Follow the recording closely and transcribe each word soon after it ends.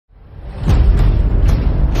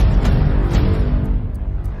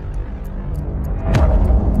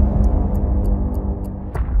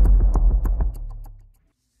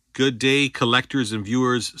Good day, collectors and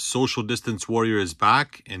viewers. Social Distance Warrior is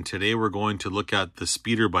back, and today we're going to look at the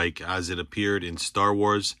speeder bike as it appeared in Star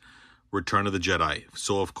Wars Return of the Jedi.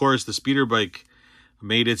 So, of course, the speeder bike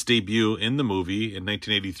made its debut in the movie in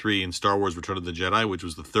 1983 in Star Wars Return of the Jedi, which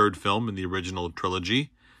was the third film in the original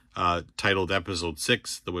trilogy, titled Episode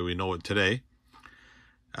 6, the way we know it today.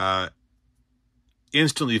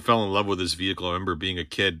 Instantly fell in love with this vehicle. I remember being a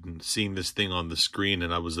kid and seeing this thing on the screen,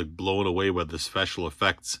 and I was like blown away by the special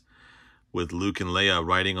effects with Luke and Leia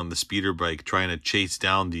riding on the speeder bike, trying to chase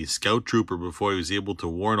down the scout trooper before he was able to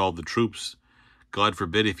warn all the troops. God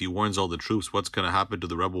forbid if he warns all the troops, what's going to happen to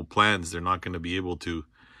the rebel plans? They're not going to be able to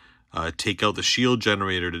take out the shield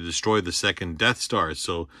generator to destroy the second Death Star.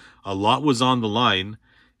 So a lot was on the line,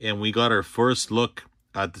 and we got our first look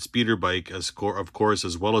at the speeder bike, of course,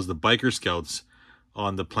 as well as the biker scouts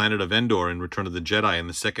on the planet of Endor in Return of the Jedi in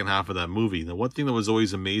the second half of that movie. The one thing that was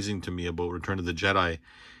always amazing to me about Return of the Jedi,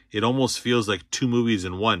 it almost feels like two movies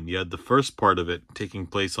in one. You had the first part of it taking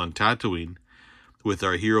place on Tatooine with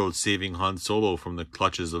our heroes saving Han Solo from the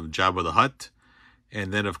clutches of Jabba the Hutt,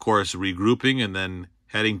 and then, of course, regrouping and then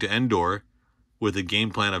heading to Endor with a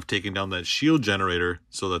game plan of taking down that shield generator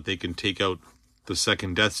so that they can take out the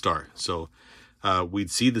second Death Star. So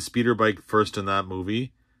we'd see the speeder bike first in that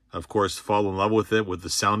movie. Of course, fall in love with it, with the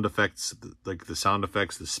sound effects,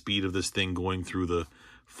 the speed of this thing going through the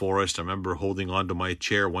forest. I remember holding onto my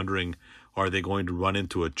chair wondering, are they going to run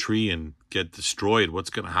into a tree and get destroyed? What's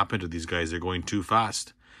going to happen to these guys? They're going too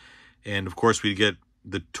fast. And of course, we get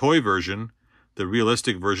the toy version, the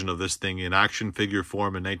realistic version of this thing in action figure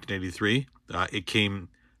form in 1983. It came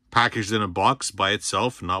packaged in a box by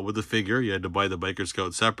itself, not with the figure. You had to buy the Biker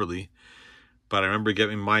Scout separately. But I remember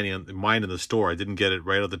getting mine in the store. I didn't get it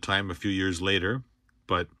right at the time, a few years later,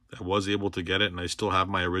 but I was able to get it, and I still have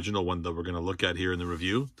my original one that we're going to look at here in the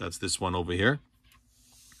review. That's this one over here.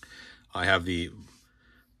 I have the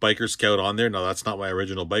Biker Scout on there. Now, that's not my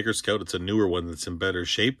original Biker Scout. It's a newer one that's in better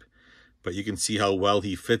shape, but you can see how well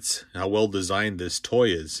he fits, how well designed this toy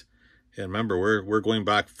is. And remember, we're going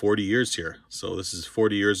back 40 years here. So this is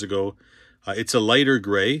 40 years ago. It's a lighter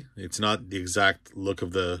gray. It's not the exact look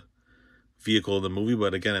of the vehicle in the movie,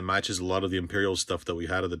 but again, it matches a lot of the Imperial stuff that we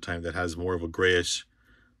had at the time that has more of a grayish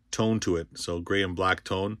tone to it. So gray and black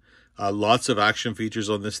tone. Lots of action features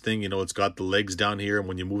on this thing. You know, it's got the legs down here, and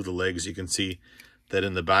when you move the legs, you can see that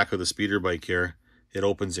in the back of the speeder bike here, it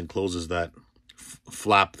opens and closes that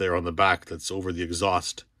flap there on the back that's over the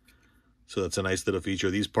exhaust. So that's a nice little feature.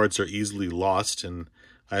 These parts are easily lost, and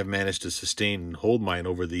I've managed to sustain and hold mine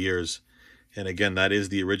over the years. And again, that is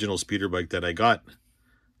the original speeder bike that I got,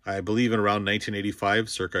 I believe, in around 1985,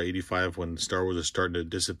 circa 85, when Star Wars was starting to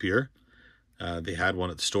disappear. They had one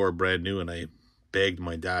at the store, brand new, and I begged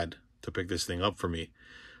my dad to pick this thing up for me.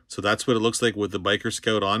 So that's what it looks like with the Biker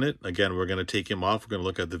Scout on it. Again, we're going to take him off. We're going to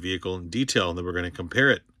look at the vehicle in detail, and then we're going to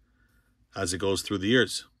compare it as it goes through the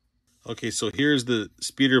years. Okay, so here's the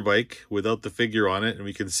speeder bike without the figure on it, and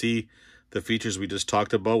we can see the features we just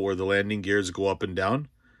talked about where the landing gears go up and down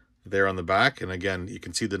there on the back. And again, you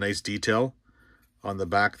can see the nice detail on the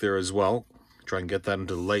back there as well. Try and get that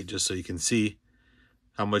into the light just so you can see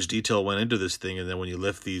how much detail went into this thing. And then when you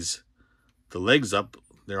lift the legs up,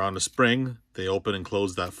 they're on a spring. They open and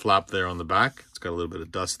close that flap there on the back. It's got a little bit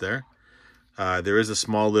of dust there. There is a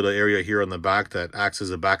small little area here on the back that acts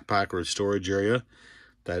as a backpack or a storage area.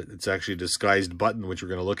 That it's actually a disguised button, which we're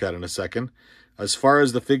going to look at in a second. As far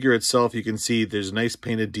as the figure itself, you can see there's nice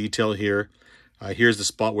painted detail here. Here's the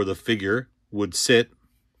spot where the figure would sit.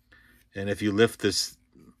 And if you lift this,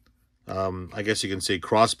 I guess you can say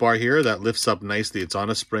crossbar here, that lifts up nicely. It's on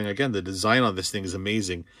a spring. Again, the design on this thing is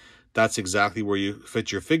amazing. That's exactly where you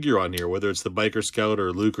fit your figure on here, whether it's the Biker Scout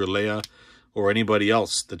or Luke or Leia or anybody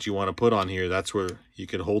else that you want to put on here. That's where you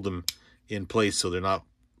can hold them in place so they're not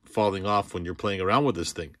falling off when you're playing around with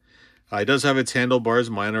this thing. It does have its handlebars.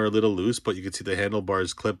 Mine are a little loose, but you can see the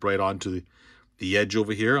handlebars clip right onto the edge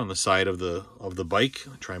over here on the side of the bike.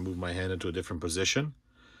 I'll try and move my hand into a different position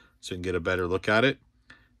so you can get a better look at it.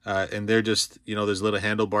 And they're just, you know, there's little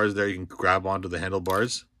handlebars there. You can grab onto the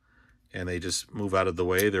handlebars and they just move out of the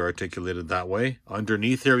way. They're articulated that way.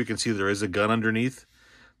 Underneath here, we can see there is a gun underneath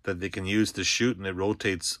that they can use to shoot, and it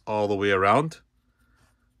rotates all the way around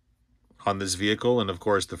on this vehicle. And of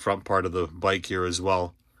course, the front part of the bike here as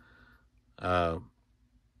well,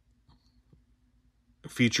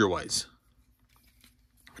 feature-wise.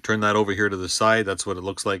 Turn that over here to the side. That's what it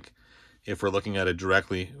looks like if we're looking at it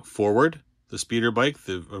directly forward, the speeder bike,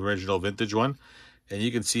 the original vintage one. And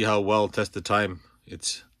you can see how well tested time.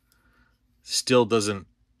 It's still doesn't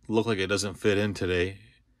look like it doesn't fit in today.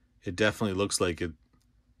 It definitely looks like it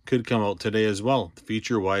could come out today as well.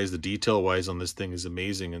 Feature-wise, the detail-wise on this thing is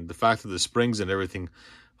amazing. And the fact that the springs and everything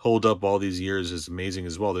hold up all these years is amazing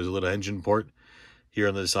as well. There's a little engine port here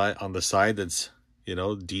on the side that's, you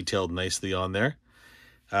know, detailed nicely on there.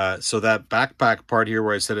 So that backpack part here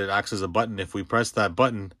where I said it acts as a button, if we press that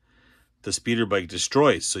button, the speeder bike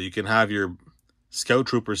destroys. So you can have your scout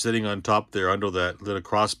trooper sitting on top there under that little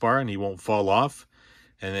crossbar and he won't fall off.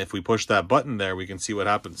 And if we push that button there, we can see what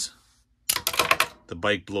happens. The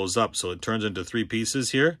bike blows up. So it turns into 3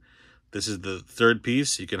 pieces here. This is the 3rd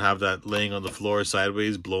piece. You can have that laying on the floor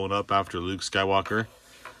sideways, blown up after Luke Skywalker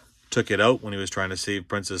took it out when he was trying to save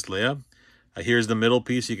Princess Leia. Here's the middle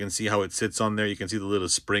piece. You can see how it sits on there. You can see the little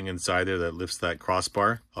spring inside there that lifts that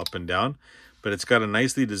crossbar up and down. But it's got a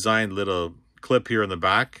nicely designed little clip here in the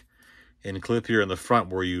back and clip here in the front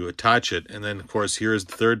where you attach it. And then, of course, here's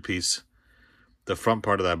the 3rd piece, the front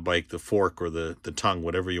part of that bike, the fork or the tongue,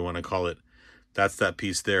 whatever you want to call it. That's that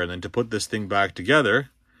piece there. And then to put this thing back together,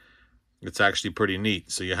 it's actually pretty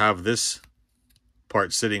neat. So you have this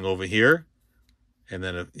part sitting over here. And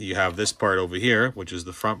then you have this part over here, which is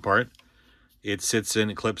the front part. It sits in,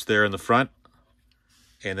 it clips there in the front.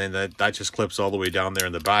 And then that just clips all the way down there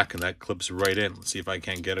in the back. And that clips right in. Let's see if I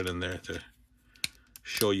can't get it in there to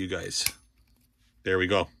show you guys. There we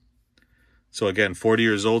go. So again, 40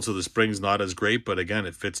 years old, so the spring's not as great. But again,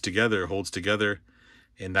 it fits together, holds together.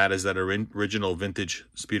 And that is that original vintage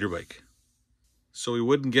speeder bike. So we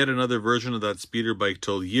wouldn't get another version of that speeder bike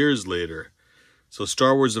till years later. So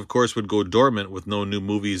Star Wars, of course, would go dormant with no new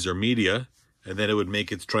movies or media. And then it would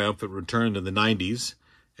make its triumphant return in the 90s.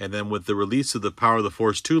 And then with the release of the Power of the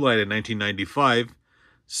Force 2 line in 1995,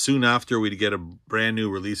 soon after we'd get a brand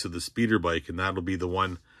new release of the speeder bike. And that'll be the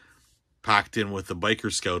one packed in with the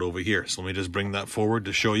Biker Scout over here. So let me just bring that forward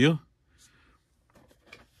to show you.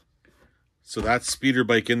 So that's speeder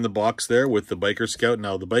bike in the box there with the Biker Scout.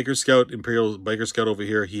 Now the Biker Scout, Imperial Biker Scout over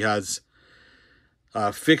here, he has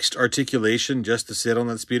fixed articulation just to sit on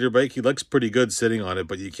that speeder bike. He looks pretty good sitting on it,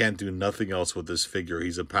 but you can't do nothing else with this figure.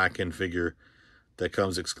 He's a pack-in figure that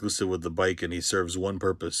comes exclusive with the bike, and he serves one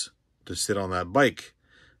purpose, to sit on that bike.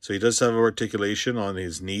 So he does have articulation on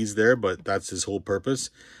his knees there, but that's his whole purpose.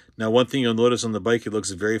 Now, one thing you'll notice on the bike, it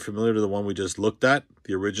looks very familiar to the one we just looked at,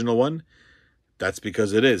 the original one. That's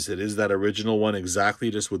because it is. It is that original one exactly,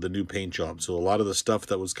 just with the new paint job. So a lot of the stuff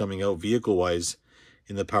that was coming out vehicle-wise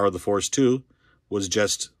in the Power of the Force 2 was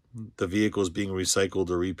just the vehicles being recycled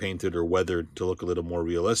or repainted or weathered to look a little more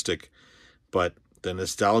realistic. But the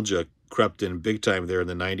nostalgia crept in big time there in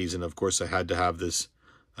the 90s. And of course, I had to have this,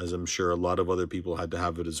 as I'm sure a lot of other people had to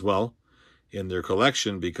have it as well, in their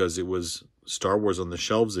collection because it was Star Wars on the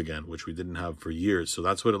shelves again, which we didn't have for years. So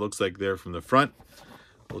that's what it looks like there from the front.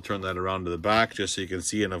 We'll turn that around to the back just so you can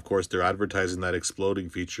see. And of course, they're advertising that exploding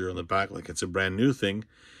feature on the back like it's a brand new thing.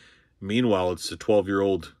 Meanwhile, it's a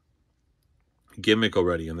 12-year-old gimmick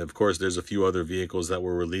already. And of course, there's a few other vehicles that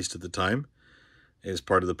were released at the time as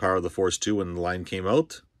part of the Power of the Force 2 when the line came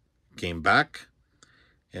out, came back.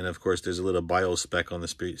 And of course, there's a little bio spec on the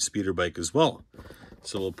speeder bike as well.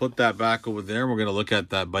 So we'll put that back over there. We're going to look at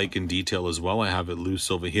that bike in detail as well. I have it loose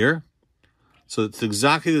over here. So it's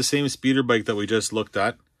exactly the same speeder bike that we just looked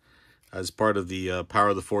at as part of the Power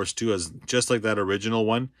of the Force 2, as just like that original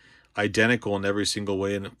one, identical in every single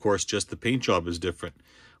way. And of course, just the paint job is different.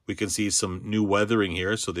 We can see some new weathering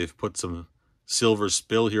here. So they've put some silver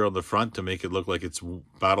spill here on the front to make it look like it's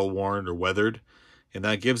battle worn or weathered. And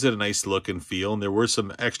that gives it a nice look and feel. And there were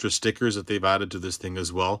some extra stickers that they've added to this thing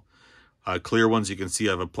as well. Clear ones, you can see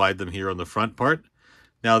I've applied them here on the front part.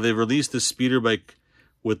 Now they've released this speeder bike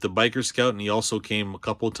with the Biker Scout, and he also came a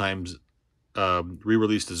couple times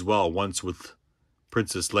re-released as well. Once with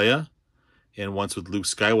Princess Leia and once with Luke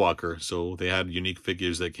Skywalker. So they had unique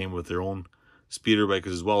figures that came with their own speeder bikes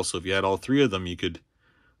as well. So if you had all 3 of them, you could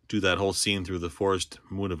do that whole scene through the forest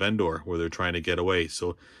moon of Endor where they're trying to get away.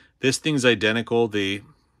 So this thing's identical. The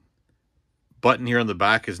button here on the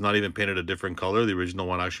back is not even painted a different color. The original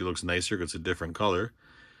one actually looks nicer because it's a different color.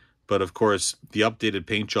 But of course, the updated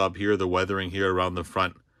paint job here, the weathering here around the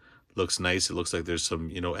front looks nice. It looks like there's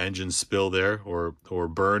some, engine spill there or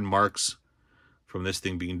burn marks from this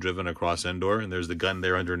thing being driven across Endor. And there's the gun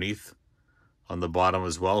there underneath on the bottom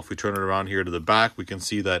as well. If we turn it around here to the back, we can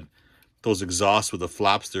see that those exhausts with the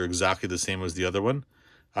flaps, they're exactly the same as the other one.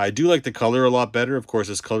 I do like the color a lot better. Of course,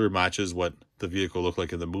 this color matches what the vehicle looked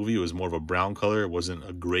like in the movie. It was more of a brown color. It wasn't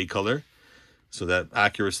a gray color. So that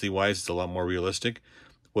accuracy-wise, it's a lot more realistic.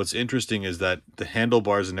 What's interesting is that the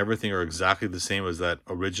handlebars and everything are exactly the same as that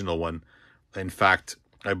original one. In fact,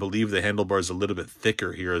 I believe the handlebar is a little bit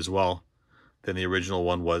thicker here as well than the original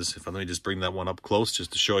one was. Let me just bring that one up close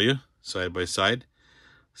just to show you side by side.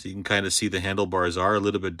 So you can kind of see the handlebars are a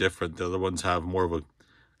little bit different. The other ones have more of a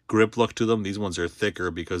grip look to them. These ones are thicker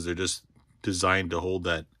because they're just designed to hold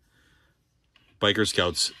that Biker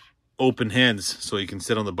Scout's open hands so you can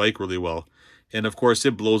sit on the bike really well. And of course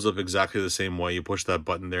it blows up exactly the same way. You push that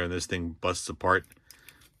button there and this thing busts apart.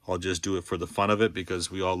 I'll just do it for the fun of it because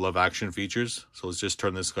we all love action features. So let's just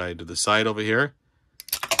turn this guy to the side over here.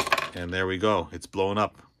 And there we go. It's blown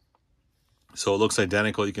up. So it looks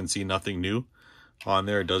identical. You can see nothing new on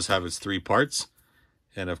there. It does have its 3 parts.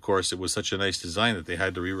 And of course, it was such a nice design that they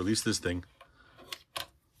had to re-release this thing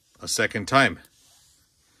a second time.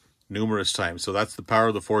 Numerous times. So that's the Power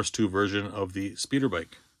of the Force 2 version of the speeder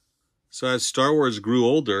bike. So as Star Wars grew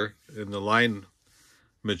older and the line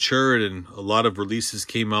matured and a lot of releases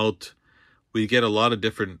came out, we get a lot of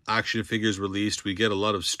different action figures released. We get a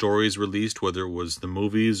lot of stories released, whether it was the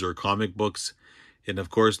movies or comic books. And of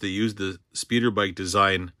course, they used the speeder bike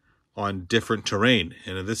design on different terrain.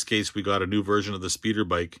 And in this case, we got a new version of the speeder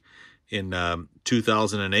bike in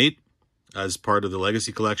 2008 as part of the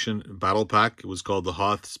Legacy Collection Battle Pack. It was called the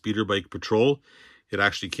Hoth Speeder Bike Patrol. It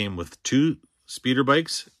actually came with 2 speeder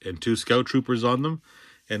bikes and 2 scout troopers on them.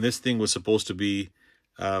 And this thing was supposed to be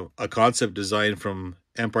a concept design from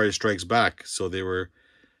Empire Strikes Back. So they were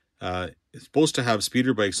supposed to have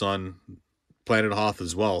speeder bikes on Planet Hoth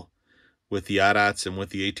as well, with the AT-ATs and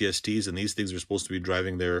with the ATSTs, and these things are supposed to be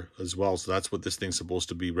driving there as well. So that's what this thing's supposed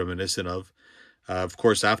to be reminiscent of. Of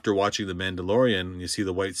course, after watching The Mandalorian, you see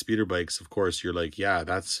the white speeder bikes, of course, you're like, yeah,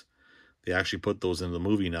 they actually put those in the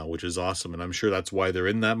movie now, which is awesome. And I'm sure that's why they're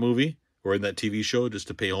in that movie or in that TV show, just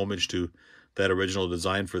to pay homage to that original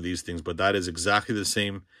design for these things. But that is exactly the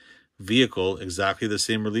same vehicle, exactly the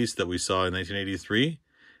same release that we saw in 1983,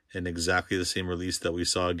 and exactly the same release that we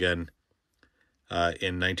saw again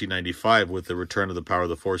in 1995 with the return of the Power of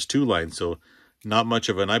the Force 2 line. So not much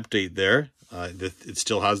of an update there. It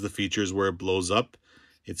still has the features where it blows up.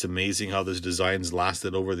 It's amazing how this design's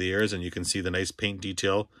lasted over the years, and you can see the nice paint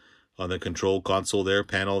detail on the control console there,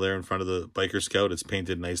 panel there in front of the Biker Scout. It's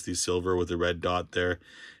painted nicely silver with a red dot there.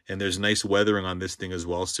 And there's nice weathering on this thing as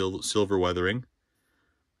well, still silver weathering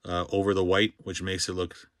over the white, which makes it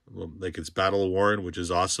look like it's battle worn, which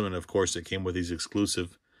is awesome. And of course, it came with these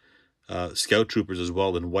exclusive scout troopers as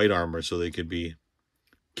well in white armor, so they could be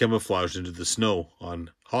camouflaged into the snow on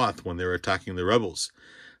Hoth when they were attacking the rebels.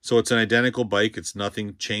 So it's an identical bike. It's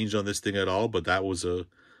nothing changed on this thing at all, but that was a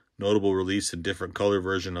notable release in different color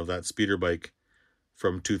version of that speeder bike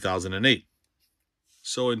from 2008.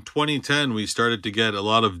 So in 2010, we started to get a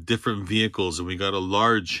lot of different vehicles, and we got a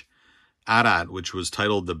large AT-AT, which was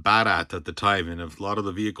titled the Bat-AT at the time. And a lot of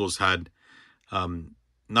the vehicles had,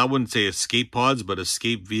 I wouldn't say escape pods, but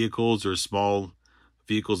escape vehicles or small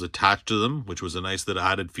vehicles attached to them, which was a nice little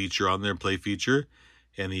added feature on their play feature.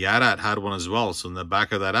 And the AT-AT had one as well. So in the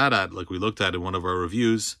back of that AT-AT, like we looked at in one of our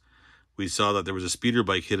reviews, we saw that there was a speeder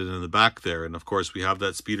bike hidden in the back there. And of course, we have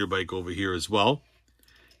that speeder bike over here as well.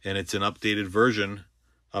 And it's an updated version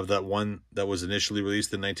of that one that was initially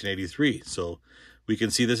released in 1983. So we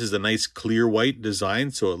can see this is a nice clear white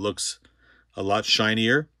design. So it looks a lot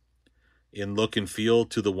shinier in look and feel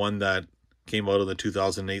to the one that came out of the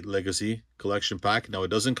 2008 Legacy Collection Pack. Now, it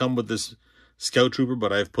doesn't come with this Scout Trooper,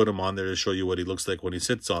 but I've put him on there to show you what he looks like when he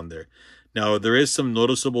sits on there. Now, there is some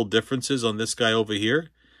noticeable differences on this guy over here.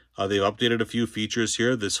 They've updated a few features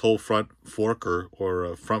here. This whole front fork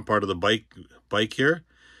or front part of the bike here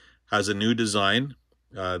has a new design.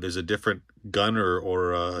 There's a different gun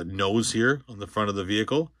or nose here on the front of the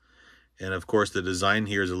vehicle. And of course, the design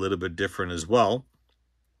here is a little bit different as well.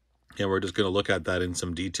 And we're just going to look at that in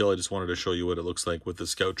some detail. I just wanted to show you what it looks like with the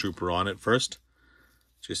Scout Trooper on it first.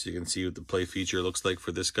 Just so you can see what the play feature looks like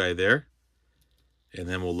for this guy there. And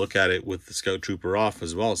then we'll look at it with the Scout Trooper off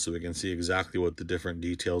as well, so we can see exactly what the different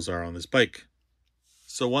details are on this bike.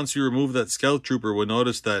 So once you remove that Scout Trooper, we'll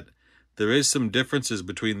notice that there is some differences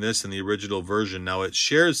between this and the original version. Now, it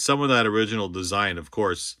shares some of that original design, of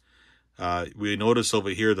course. We notice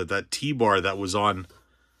over here that that T-bar that was on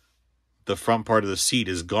the front part of the seat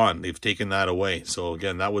is gone. They've taken that away. So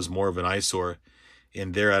again, that was more of an eyesore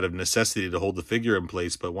in there out of necessity to hold the figure in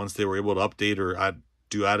place. But once they were able to update or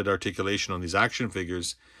do added articulation on these action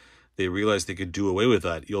figures, they realized they could do away with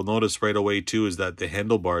that. You'll notice right away too is that the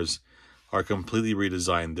handlebars are completely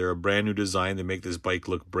redesigned. They're a brand new design. They make this bike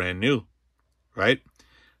look brand new, right?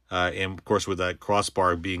 And of course, with that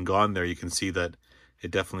crossbar being gone there, you can see that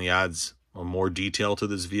it definitely adds more detail to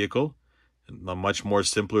this vehicle. A much more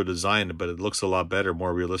simpler design, but it looks a lot better,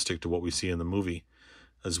 more realistic to what we see in the movie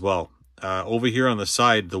as well. Over here on the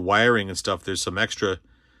side, the wiring and stuff, there's some extra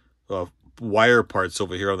wire parts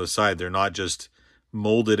over here on the side. They're not just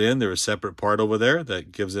molded in. There's a separate part over there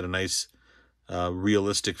that gives it a nice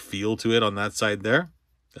realistic feel to it on that side there.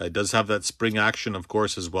 It does have that spring action, of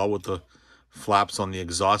course, as well, with the flaps on the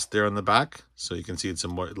exhaust there in the back. So you can see it's a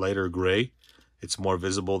more lighter gray. It's more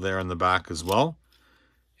visible there in the back as well.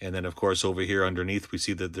 And then, of course, over here underneath, we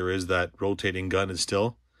see that there is that rotating gun is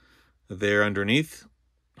still there underneath.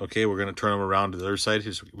 Okay, we're going to turn them around to the other side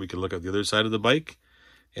here so we can look at the other side of the bike.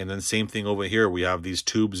 And then same thing over here. We have these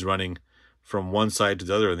tubes running from one side to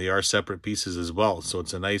the other, and they are separate pieces as well. So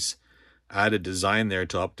it's a nice added design there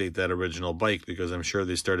to update that original bike, because I'm sure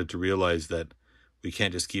they started to realize that we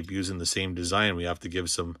can't just keep using the same design. We have to give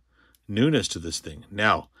some newness to this thing.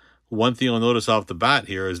 Now, one thing you'll notice off the bat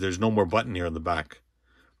here is there's no more button here on the back.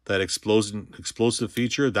 That explosive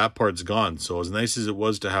feature, that part's gone. So as nice as it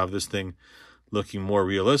was to have this thing looking more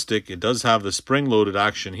realistic, it does have the spring-loaded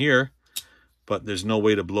action here, but there's no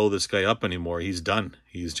way to blow this guy up anymore. He's done.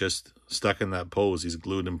 He's just stuck in that pose. He's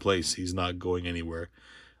glued in place. He's not going anywhere.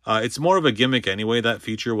 It's more of a gimmick anyway, that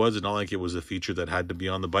feature was. It's not like it was a feature that had to be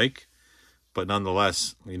on the bike. But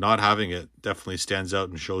nonetheless, not having it definitely stands out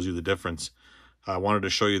and shows you the difference. I wanted to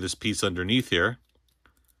show you this piece underneath here.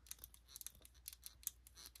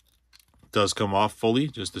 It does come off fully,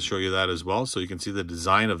 just to show you that as well. So you can see the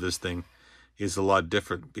design of this thing is a lot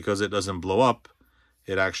different. Because it doesn't blow up,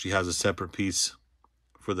 it actually has a separate piece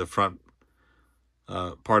for the front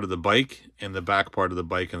part of the bike and the back part of the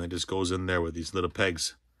bike, and it just goes in there with these little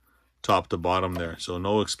pegs top to bottom there. So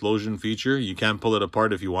no explosion feature. You can pull it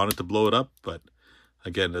apart if you wanted to blow it up, but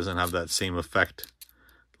again, it doesn't have that same effect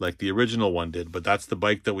like the original one did. But that's the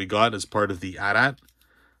bike that we got as part of the AT-AT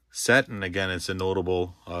set, and again, it's a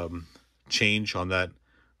notable change on that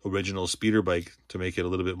original speeder bike to make it a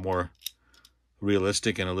little bit more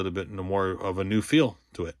realistic and a little bit more of a new feel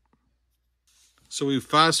to it. So we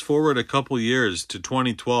fast forward a couple years to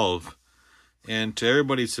 2012, and to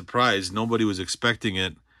everybody's surprise, nobody was expecting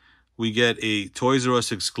it, we get a Toys R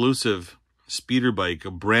Us exclusive speeder bike, a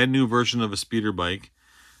brand new version of a speeder bike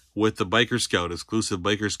with the Biker Scout, exclusive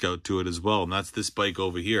Biker Scout to it as well. And that's this bike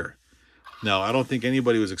over here. Now, I don't think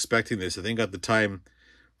anybody was expecting this. I think at the time,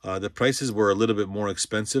 the prices were a little bit more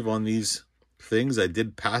expensive on these things. I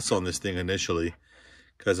did pass on this thing initially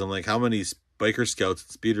because I'm like, how many Biker Scouts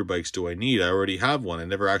and speeder bikes do I need? I already have one. I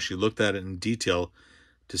never actually looked at it in detail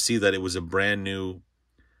to see that it was a brand new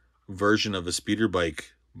version of a speeder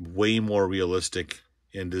bike, way more realistic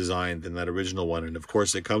in design than that original one. And of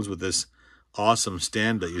course, it comes with this awesome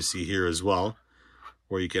stand that you see here as well,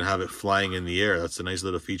 where you can have it flying in the air. That's a nice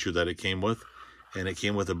little feature that it came with. And it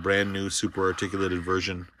came with a brand new super articulated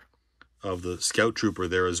version of the Scout Trooper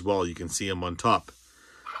there as well. You can see him on top.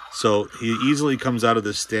 So he easily comes out of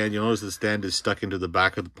this stand. You'll notice the stand is stuck into the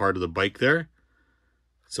back of the part of the bike there.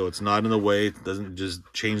 So it's not in the way. It doesn't just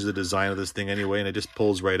change the design of this thing anyway, and it just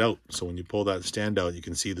pulls right out. So when you pull that stand out, you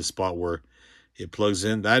can see the spot where it plugs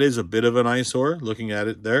in. That is a bit of an eyesore looking at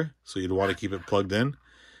it there. So you'd want to keep it plugged in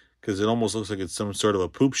because it almost looks like it's some sort of a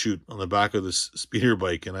poop chute on the back of this speeder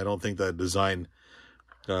bike. And I don't think that design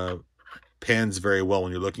pans very well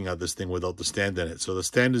when you're looking at this thing without the stand in it. So the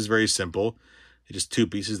stand is very simple. It's just two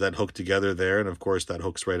pieces that hook together there, and of course that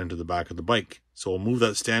hooks right into the back of the bike. So we'll move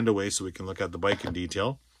that stand away so we can look at the bike in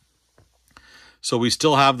detail. So we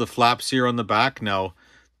still have the flaps here on the back. Now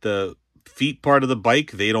the feet part of the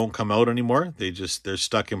bike, they don't come out anymore. They're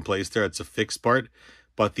stuck in place there. It's a fixed part,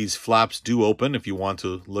 but these flaps do open if you want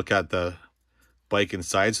to look at the bike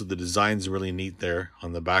inside. So the design's really neat there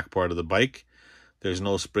on the back part of the bike. There's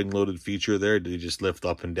no spring-loaded feature there. They just lift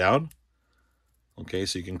up and down. Okay,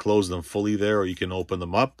 so you can close them fully there, or you can open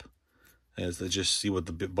them up. As to just see what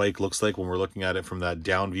the bike looks like when we're looking at it from that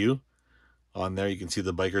down view. On there, you can see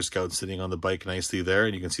the Biker Scout sitting on the bike nicely there.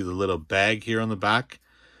 And you can see the little bag here on the back.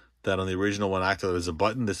 That on the original one acted as a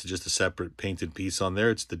button. This is just a separate painted piece on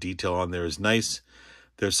there. It's the detail on there is nice.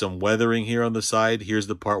 There's some weathering here on the side. Here's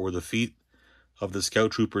the part where the feet of the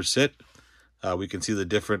Scout Trooper sit. We can see the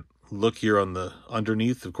different look here on the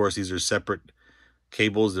underneath. Of course, these are separate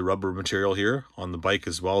cables, the rubber material here on the bike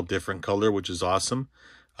as well, different color, which is awesome.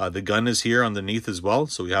 The gun is here underneath as well,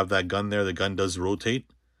 so we have that gun there. The gun does rotate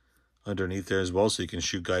underneath there as well, so you can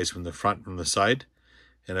shoot guys from the front, from the side.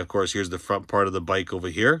 And of course, here's the front part of the bike over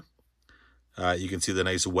here. You can see the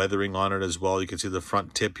nice weathering on it as well. You can see the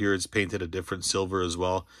front tip here, it's painted a different silver as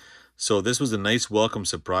well. So this was a nice welcome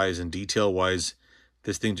surprise, and detail wise,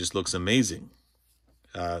 this thing just looks amazing.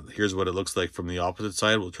 Here's what it looks like from the opposite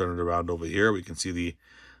side. We'll turn it around over here. We can see the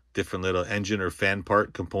different little engine or fan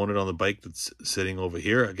part component on the bike that's sitting over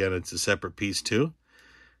here. Again, it's a separate piece too.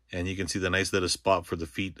 And you can see the nice little spot for the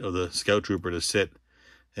feet of the Scout Trooper to sit.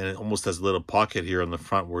 And it almost has a little pocket here on the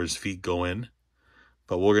front where his feet go in.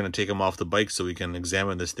 But we're going to take them off the bike so we can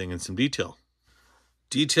examine this thing in some detail.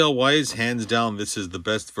 Detail-wise, hands down, this is the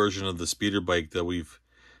best version of the speeder bike that we've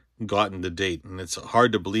gotten to date. And it's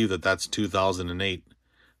hard to believe that that's 2008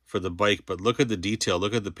 for the bike. But look at the detail.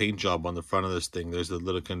 Look at the paint job on the front of this thing. There's a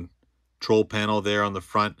little control panel there on the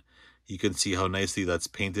front. You can see how nicely that's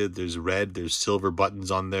painted. There's red. There's silver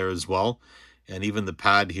buttons on there as well. And even the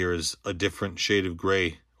pad here is a different shade of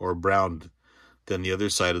gray or brown than the other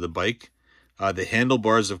side of the bike. The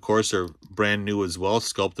handlebars, of course, are brand new as well,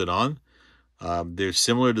 sculpted on. They're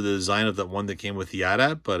similar to the design of that one that came with the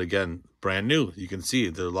ADAT, but again, brand new. You can see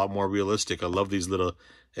they're a lot more realistic. I love these little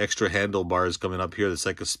extra handlebars coming up here. It's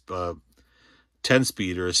like a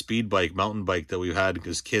 10-speed or a speed bike, mountain bike that we've had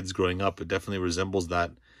as kids growing up. It definitely resembles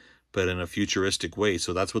that, but in a futuristic way.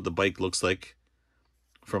 So that's what the bike looks like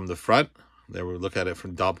from the front. There we look at it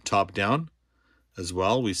from top down as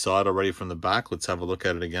well. We saw it already from the back. Let's have a look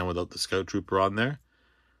at it again without the Scout Trooper on there.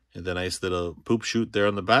 And the nice little poop chute there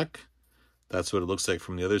on the back. That's what it looks like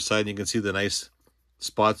from the other side. You can see the nice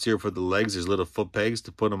spots here for the legs. There's little foot pegs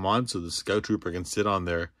to put them on so the Scout Trooper can sit on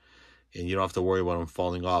there and you don't have to worry about them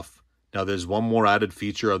falling off. Now there's one more added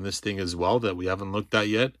feature on this thing as well that we haven't looked at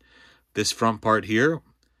yet. This front part here,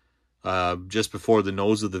 just before the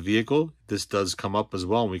nose of the vehicle, this does come up as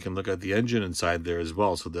well. And we can look at the engine inside there as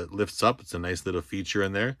well. So that lifts up. It's a nice little feature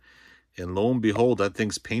in there. And lo and behold, that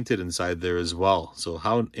thing's painted inside there as well. So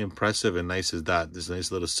how impressive and nice is that? This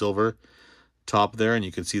nice little silver top there, and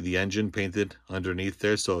you can see the engine painted underneath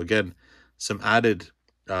there. So again, some added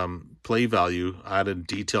play value, added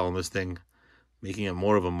detail on this thing, making it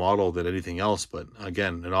more of a model than anything else. But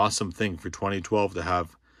again, an awesome thing for 2012 to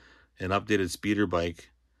have an updated speeder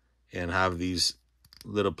bike and have these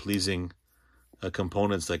little pleasing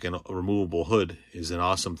components like a removable hood is an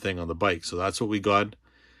awesome thing on the bike. So that's what we got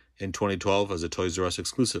in 2012 as a Toys R Us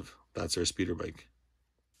exclusive. That's our speeder bike.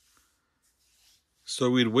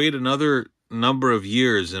 So we'd wait another number of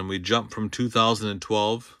years and we jumped from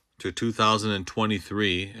 2012 to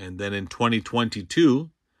 2023, and then in 2022,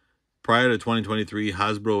 prior to 2023,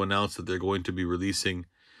 Hasbro announced that they're going to be releasing,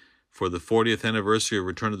 for the 40th anniversary of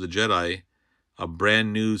Return of the Jedi, a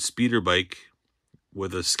brand new speeder bike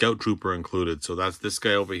with a Scout Trooper included. So that's this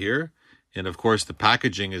guy over here. And of course, the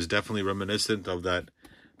packaging is definitely reminiscent of that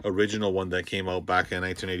original one that came out back in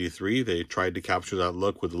 1983. They tried to capture that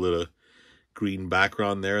look with a little green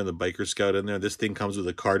background there and the biker scout in there. This thing comes with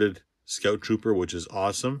a carded Scout Trooper, which is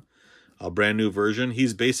awesome. A brand new version.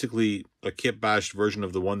 He's basically a kit bashed version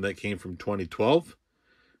of the one that came from 2012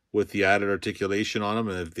 with the added articulation on him,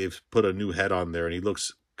 and they've put a new head on there, and he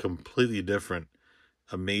looks completely different.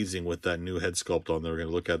 Amazing with that new head sculpt on there. We're going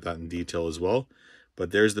to look at that in detail as well.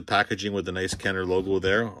 But there's the packaging with the nice Kenner logo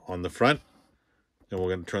there on the front. And we're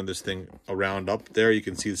going to turn this thing around up there. You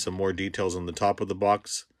can see some more details on the top of the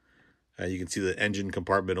box. You can see the engine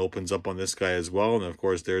compartment opens up on this guy as well. And of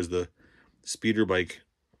course, there's the speeder bike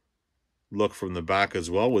look from the back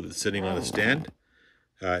as well, with it sitting on a stand.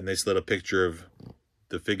 Nice little picture of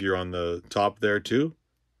the figure on the top there too.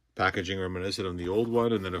 Packaging reminiscent of the old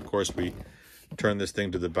one. And then of course we turn this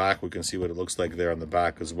thing to the back. We can see what it looks like there on the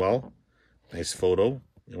back as well. Nice photo.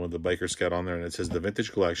 And with the biker scout on there, and it says the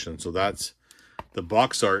Vintage Collection. So that's the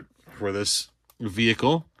box art for this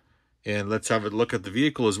vehicle. And let's have a look at the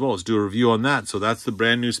vehicle as well. Let's do a review on that. So that's the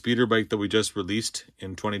brand new speeder bike that we just released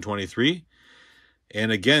in 2023.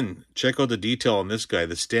 And again, check out the detail on this guy.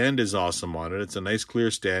 The stand is awesome on it. It's a nice clear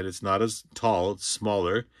stand. It's not as tall. It's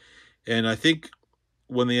smaller. And I think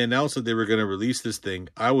when they announced that they were going to release this thing,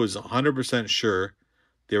 I was 100% sure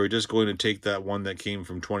they were just going to take that one that came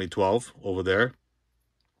from 2012 over there,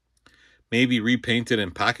 maybe repaint it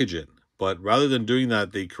and package it. But rather than doing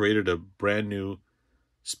that, they created a brand new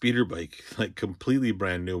speeder bike, like completely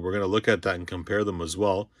brand new. We're going to look at that and compare them as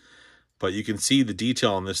well. But you can see the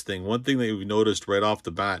detail on this thing. One thing that we noticed right off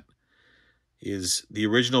the bat is the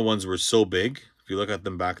original ones were so big. If you look at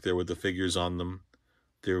them back there with the figures on them,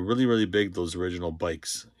 they're really, really big, those original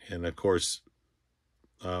bikes. And of course,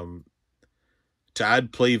 to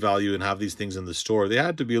add play value and have these things in the store, they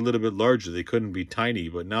had to be a little bit larger. They couldn't be tiny.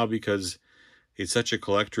 But now, because it's such a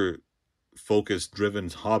collector-focused, driven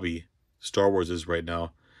hobby, Star Wars is right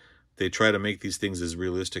now, they try to make these things as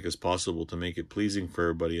realistic as possible to make it pleasing for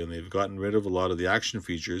everybody. And they've gotten rid of a lot of the action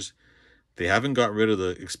features. They haven't got rid of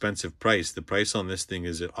the expensive price. The price on this thing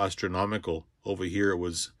is astronomical. Over here, it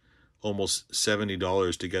was almost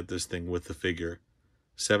 $70 to get this thing with the figure.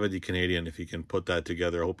 70 Canadian, if you can put that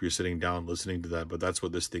together. I hope you're sitting down listening to that, but that's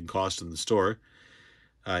what this thing cost in the store.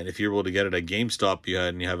 And if you're able to get it at GameStop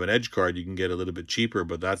and you have an Edge card, you can get it a little bit cheaper,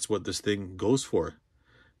 but that's what this thing goes for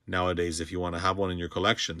nowadays if you want to have one in your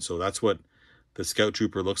collection. So that's what the Scout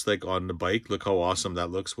Trooper looks like on the bike. Look how awesome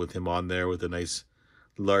that looks with him on there with a nice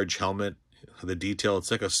large helmet. The detail,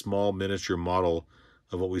 it's like a small miniature model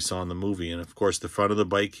of what we saw in the movie. And of course, the front of the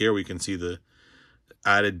bike here, we can see the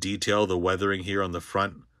added detail, the weathering here on the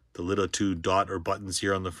front, the little 2 dot or buttons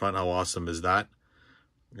here on the front. How awesome is that?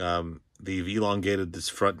 They've elongated this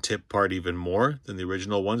front tip part even more than the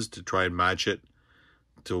original ones to try and match it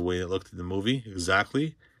to the way it looked in the movie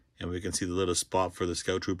exactly. And we can see the little spot for the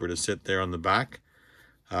Scout Trooper to sit there on the back.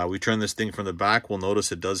 We turn this thing from the back. We'll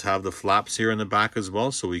notice it does have the flaps here in the back as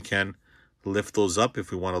well, so we can lift those up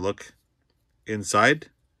if we want to look inside.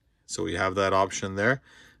 So we have that option there.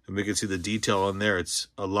 And we can see the detail on there. It's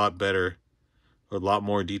a lot better, or a lot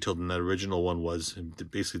more detailed than that original one was.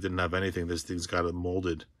 It basically didn't have anything. This thing's got a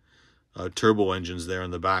molded turbo engines there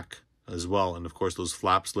in the back as well. And of course, those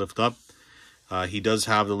flaps lift up. He does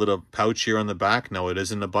have the little pouch here on the back. Now, it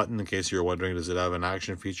isn't a button, in case you're wondering, does it have an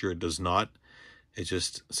action feature? It does not. It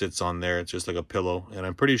just sits on there. It's just like a pillow. And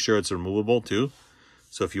I'm pretty sure it's removable too.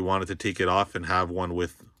 So if you wanted to take it off and have one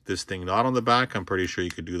with this thing not on the back, I'm pretty sure you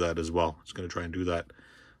could do that as well. I'm just going to try and do that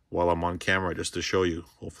while I'm on camera just to show you.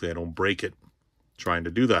 Hopefully I don't break it trying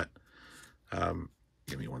to do that.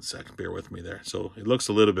 Give me 1 second. Bear with me there. So it looks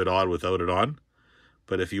a little bit odd without it on.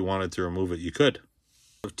 But if you wanted to remove it, you could.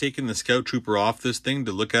 I've taken the Scout Trooper off this thing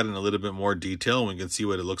to look at it in a little bit more detail. We can see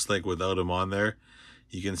what it looks like without him on there.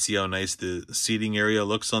 You can see how nice the seating area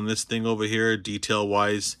looks on this thing over here,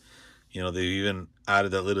 detail-wise. You know, they've even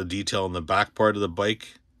added that little detail in the back part of the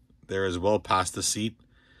bike there as well, past the seat.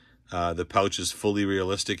 The pouch is fully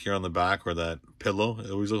realistic here on the back, or that pillow.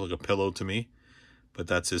 It always looks like a pillow to me, but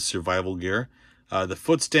that's his survival gear. The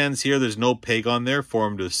foot stands here, there's no peg on there for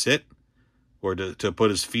him to sit or to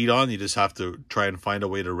put his feet on. You just have to try and find a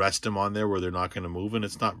way to rest him on there where they're not going to move, and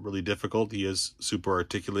it's not really difficult. He is super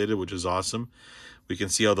articulated, which is awesome. We can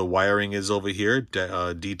see how the wiring is over here,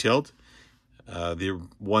 detailed. The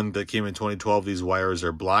one that came in 2012, these wires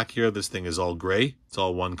are black here. This thing is all gray. It's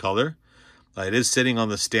all one color. It is sitting on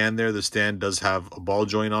the stand there. The stand does have a ball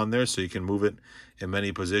joint on there, so you can move it in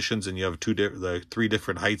many positions, and you have 3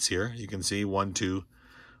 different heights here. You can see 1, 2,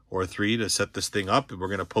 or 3 to set this thing up. And we're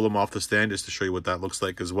going to pull them off the stand just to show you what that looks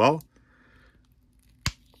like as well.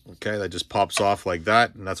 Okay, that just pops off like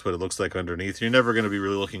that, and that's what it looks like underneath. You're never going to be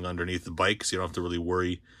really looking underneath the bike, so you don't have to really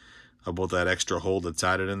worry about that extra hole that's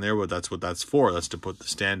added in there, but that's what that's for. That's to put the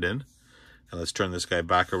stand in. And let's turn this guy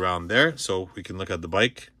back around there so we can look at the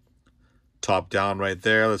bike. Top down right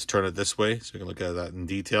there. Let's turn it this way so you can look at that in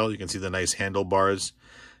detail. You can see the nice handlebars.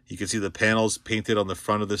 You can see the panels painted on the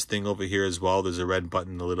front of this thing over here as well. There's a red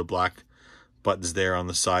button, the little black buttons there on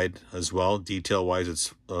the side as well. Detail-wise,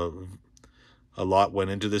 it's a lot went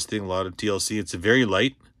into this thing, a lot of TLC. It's very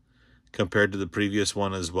light compared to the previous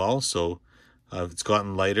one as well, so it's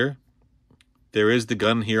gotten lighter. There is the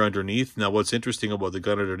gun here underneath. Now, what's interesting about the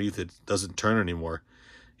gun underneath, it doesn't turn anymore.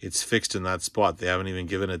 It's fixed in that spot. They haven't even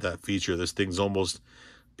given it that feature. This thing's almost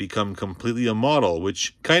become completely a model,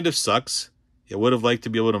 which kind of sucks. I would have liked to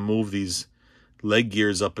be able to move these leg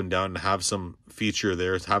gears up and down and have some feature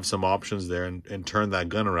there, have some options there, and turn that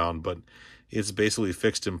gun around, but it's basically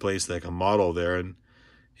fixed in place like a model there,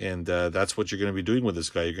 and that's what you're going to be doing with this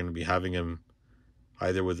guy. You're going to be having him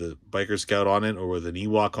either with a Biker Scout on it, or with an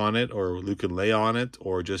Ewok on it, or Luke and Leia on it,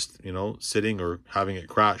 or just, you know, sitting or having it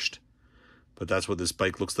crashed. But that's what this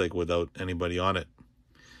bike looks like without anybody on it.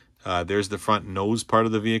 There's the front nose part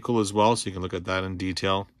of the vehicle as well, so you can look at that in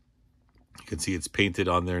detail. You can see it's painted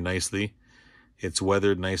on there nicely. It's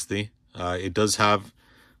weathered nicely. It does have,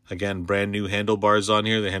 again, brand new handlebars on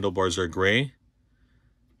here. The handlebars are gray.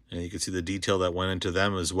 And you can see the detail that went into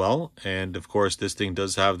them as well. And of course, this thing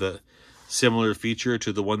does have the similar feature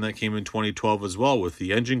to the one that came in 2012 as well, with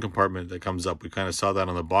the engine compartment that comes up. We kind of saw that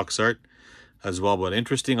on the box art as well. But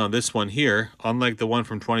interesting on this one here, unlike the one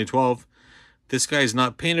from 2012, this guy is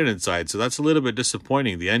not painted inside. So that's a little bit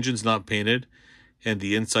disappointing. The engine's not painted, and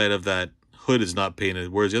the inside of that hood is not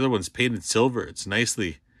painted, whereas the other one's painted silver. It's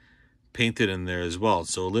nicely painted in there as well.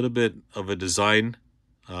 So a little bit of a design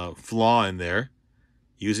flaw in there,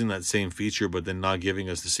 using that same feature, but then not giving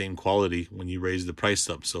us the same quality when you raise the price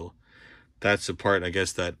up. So that's the part, I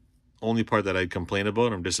guess, that only part that I'd complain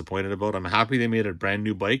about, I'm disappointed about. I'm happy they made a brand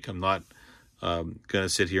new bike. I'm not going to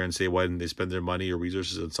sit here and say, why didn't they spend their money or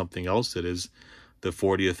resources on something else? It is the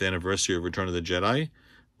 40th anniversary of Return of the Jedi.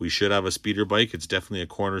 We should have a speeder bike. It's definitely a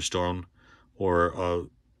cornerstone or a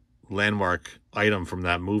landmark item from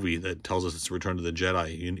that movie that tells us it's Return of the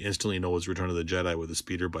Jedi. You instantly know it's Return of the Jedi with a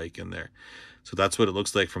speeder bike in there. So that's what it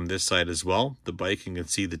looks like from this side as well. The bike, you can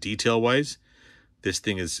see the detail-wise, this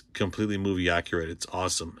thing is completely movie accurate. It's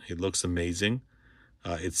awesome. It looks amazing.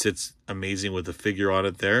 It sits amazing with the figure on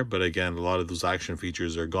it there, but again, a lot of those action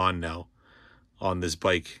features are gone now on this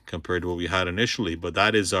bike compared to what we had initially. But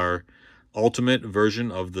that is our ultimate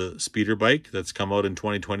version of the speeder bike that's come out in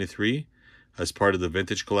 2023 as part of the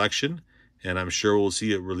vintage collection, and I'm sure we'll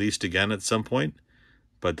see it released again at some point,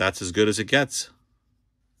 but that's as good as it gets.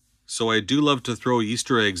 So I do love to throw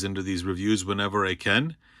Easter eggs into these reviews whenever I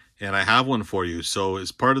can, and I have one for you. So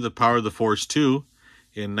as part of the Power of the Force 2,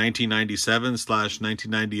 in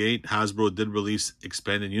 1997/1998, Hasbro did release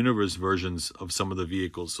expanded universe versions of some of the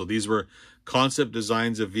vehicles. So these were concept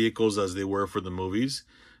designs of vehicles as they were for the movies.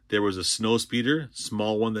 There was a Snow Speeder,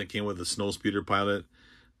 small one that came with a Snow Speeder pilot.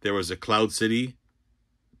 There was a Cloud City.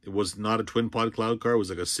 It was not a twin pod cloud car. It was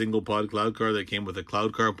like a single pod cloud car that came with a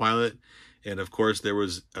cloud car pilot. And of course, there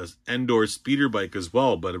was an Endor speeder bike as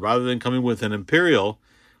well. But rather than coming with an Imperial,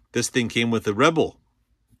 this thing came with a Rebel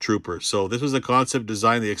Trooper. So this was a concept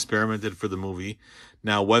design they experimented for the movie.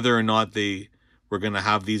 Now, whether or not they were going to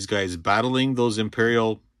have these guys battling those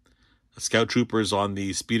Imperial Scout Troopers on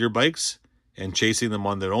the speeder bikes and chasing them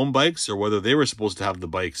on their own bikes, or whether they were supposed to have the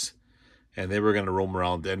bikes and they were going to roam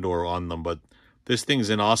around Endor on them. But this thing's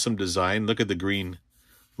an awesome design. Look at the green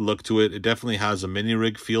look to it. It definitely has a mini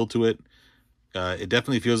rig feel to it. It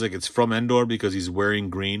definitely feels like it's from Endor because he's wearing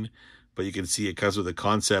green, but you can see it comes with a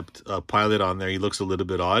concept pilot on there. He looks a little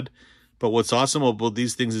bit odd. But what's awesome about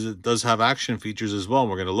these things is it does have action features as well, and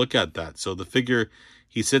we're going to look at that. So the figure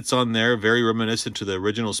he sits on there, very reminiscent to the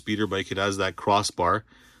original speeder bike. It has that crossbar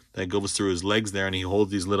that goes through his legs there, and he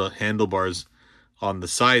holds these little handlebars on the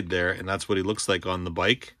side there, and that's what he looks like on the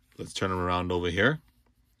bike. Let's turn him around over here.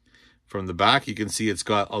 From the back, you can see it's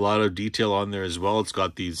got a lot of detail on there as well. It's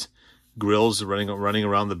got these grills running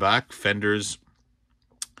around the back, fenders,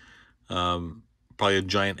 probably a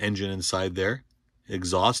giant engine inside there,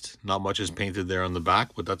 exhaust. Not much is painted there on the back,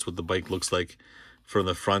 but that's what the bike looks like from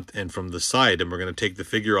the front and from the side. And we're going to take the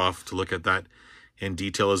figure off to look at that in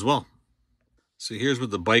detail as well. So here's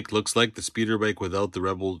what the bike looks like, the speeder bike without the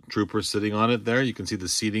Rebel Trooper sitting on it there. You can see the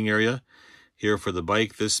seating area here for the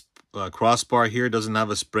bike. This crossbar here doesn't have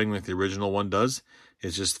a spring like the original one does.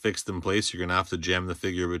 It's just fixed in place. You're going to have to jam the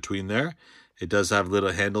figure between there. It does have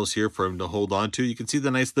little handles here for him to hold on to. You can see the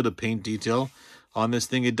nice little paint detail on this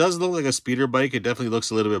thing. It does look like a speeder bike. It definitely looks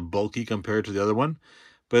a little bit bulky compared to the other one,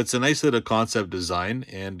 but it's a nice little concept design.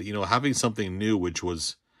 And, you know, having something new, which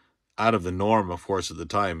was out of the norm, of course, at the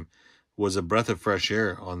time, was a breath of fresh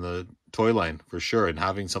air on the toy line for sure. And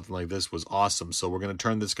having something like this was awesome. So we're going to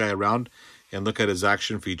turn this guy around and look at his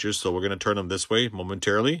action features. So we're going to turn him this way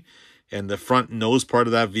momentarily. And the front nose part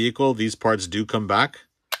of that vehicle, these parts do come back.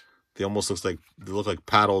 They almost look like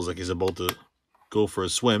paddles, like he's about to go for a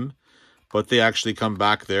swim. But they actually come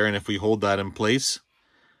back there. And if we hold that in place,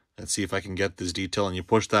 let's see if I can get this detail. And you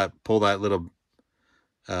pull that little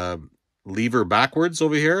lever backwards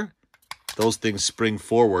over here. Those things spring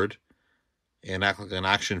forward and act like an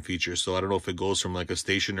action feature. So I don't know if it goes from like a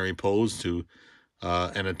stationary pose to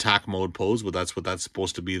an attack mode pose, but that's what that's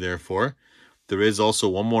supposed to be there for. There is also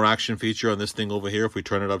one more action feature on this thing over here. If we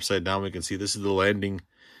turn it upside down, we can see this is the landing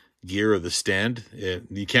gear of the stand.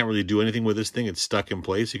 You can't really do anything with this thing. It's stuck in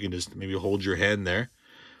place. You can just maybe hold your hand there.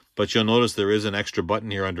 But you'll notice there is an extra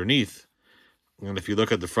button here underneath. And if you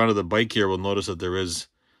look at the front of the bike here, we'll notice that there is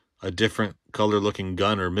a different color looking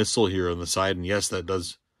gun or missile here on the side. And yes, that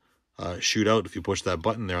does shoot out if you push that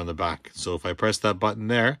button there on the back. So if I press that button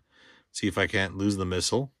there, see if I can't lose the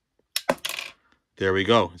missile. There we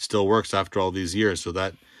go. It still works after all these years. So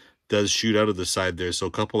that does shoot out of the side there. So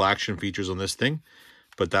a couple action features on this thing.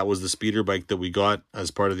 But that was the speeder bike that we got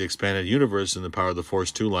as part of the expanded universe in the Power of the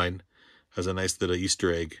Force 2 line as a nice little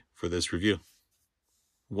Easter egg for this review.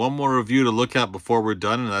 One more review to look at before we're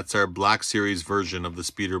done, and that's our Black Series version of the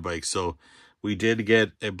speeder bike. So we did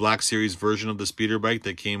get a Black Series version of the speeder bike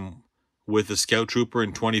that came with the Scout Trooper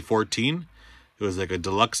in 2014. It was like a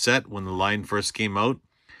deluxe set when the line first came out.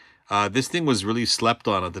 This thing was really slept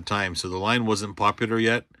on at the time, so the line wasn't popular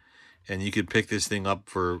yet, and you could pick this thing up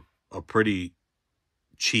for a pretty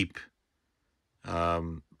cheap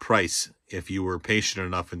price if you were patient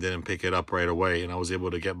enough and didn't pick it up right away. And I was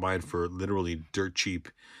able to get mine for literally dirt cheap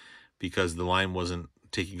because the line wasn't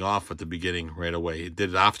taking off at the beginning right away. It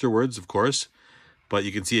did it afterwards, of course, but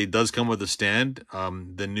you can see it does come with a stand.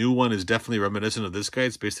 The new one is definitely reminiscent of this guy.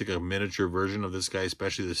 It's basically a miniature version of this guy,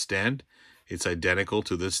 especially the stand. It's identical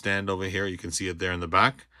to this stand over here. You can see it there in the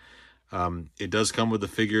back. It does come with the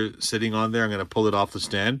figure sitting on there. I'm going to pull it off the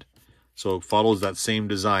stand. So it follows that same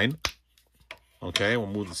design. Okay, we'll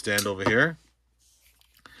move the stand over here.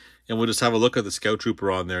 And we'll just have a look at the Scout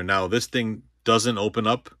Trooper on there. Now, this thing doesn't open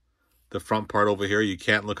up the front part over here. You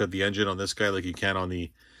can't look at the engine on this guy like you can on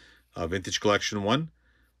the Vintage Collection one,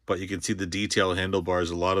 but you can see the detail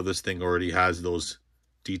handlebars. A lot of this thing already has those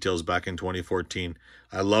details back in 2014.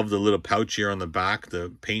 I love the little pouch here on the back,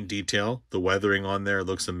 the paint detail, the weathering on there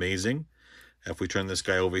looks amazing. If we turn this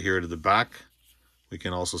guy over here to the back, we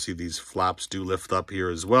can also see these flaps do lift up here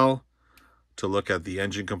as well to look at the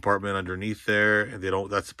engine compartment underneath there. And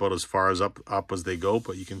that's about as far as up as they go,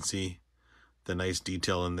 but you can see the nice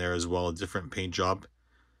detail in there as well. A different paint job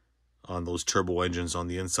on those turbo engines on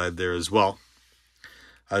the inside there as well.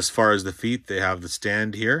 As far as the feet, they have the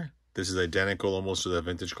stand here. This is identical almost to the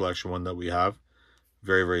Vintage Collection one that we have.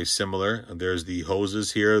 Very, very similar. And there's the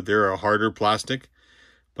hoses here. They're a harder plastic,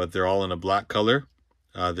 but they're all in a black color.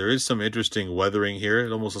 There is some interesting weathering here.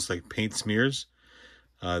 It almost looks like paint smears.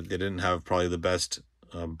 They didn't have probably the best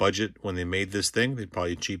budget when they made this thing. They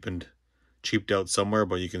probably cheaped out somewhere,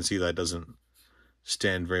 but you can see that doesn't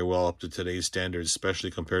stand very well up to today's standards,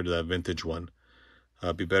 especially compared to that vintage one.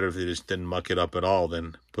 It'd be better if they just didn't muck it up at all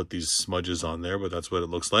than put these smudges on there, but that's what it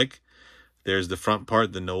looks like. There's the front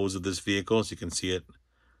part, the nose of this vehicle, as you can see it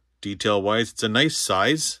detail-wise. It's a nice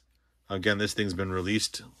size. Again, this thing's been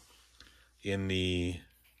released in the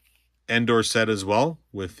Endor set as well,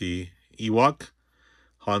 with the Ewok,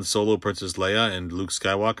 Han Solo, Princess Leia, and Luke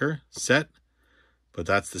Skywalker set. But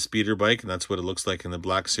that's the speeder bike, and that's what it looks like in the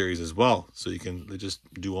Black Series as well. So you can just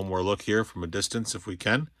do one more look here from a distance if we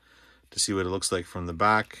can, to see what it looks like from the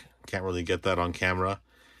back. Can't really get that on camera.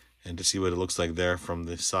 And to see what it looks like there from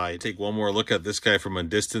the side. Take one more look at this guy from a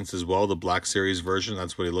distance as well, the Black Series version.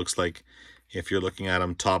 That's what he looks like if you're looking at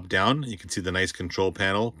him top down. You can see the nice control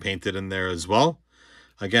panel painted in there as well.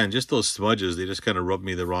 Again, just those smudges, they just kind of rub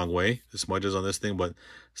me the wrong way, the smudges on this thing. But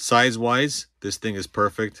size-wise, this thing is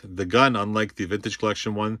perfect. The gun, unlike the Vintage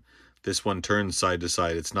Collection one, this one turns side to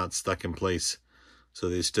side. It's not stuck in place. So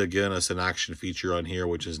they've still given us an action feature on here,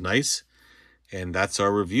 which is nice. And that's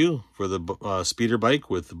our review for the speeder bike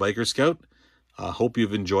with the Biker Scout. Hope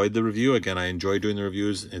you've enjoyed the review. Again, I enjoy doing the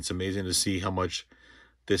reviews. It's amazing to see how much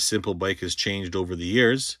this simple bike has changed over the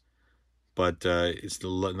years. But it's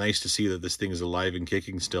nice to see that this thing is alive and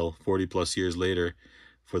kicking still 40 plus years later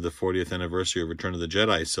for the 40th anniversary of Return of the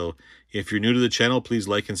Jedi. So if you're new to the channel, please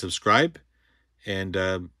like and subscribe. And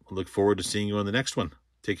look forward to seeing you on the next one.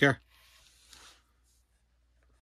 Take care.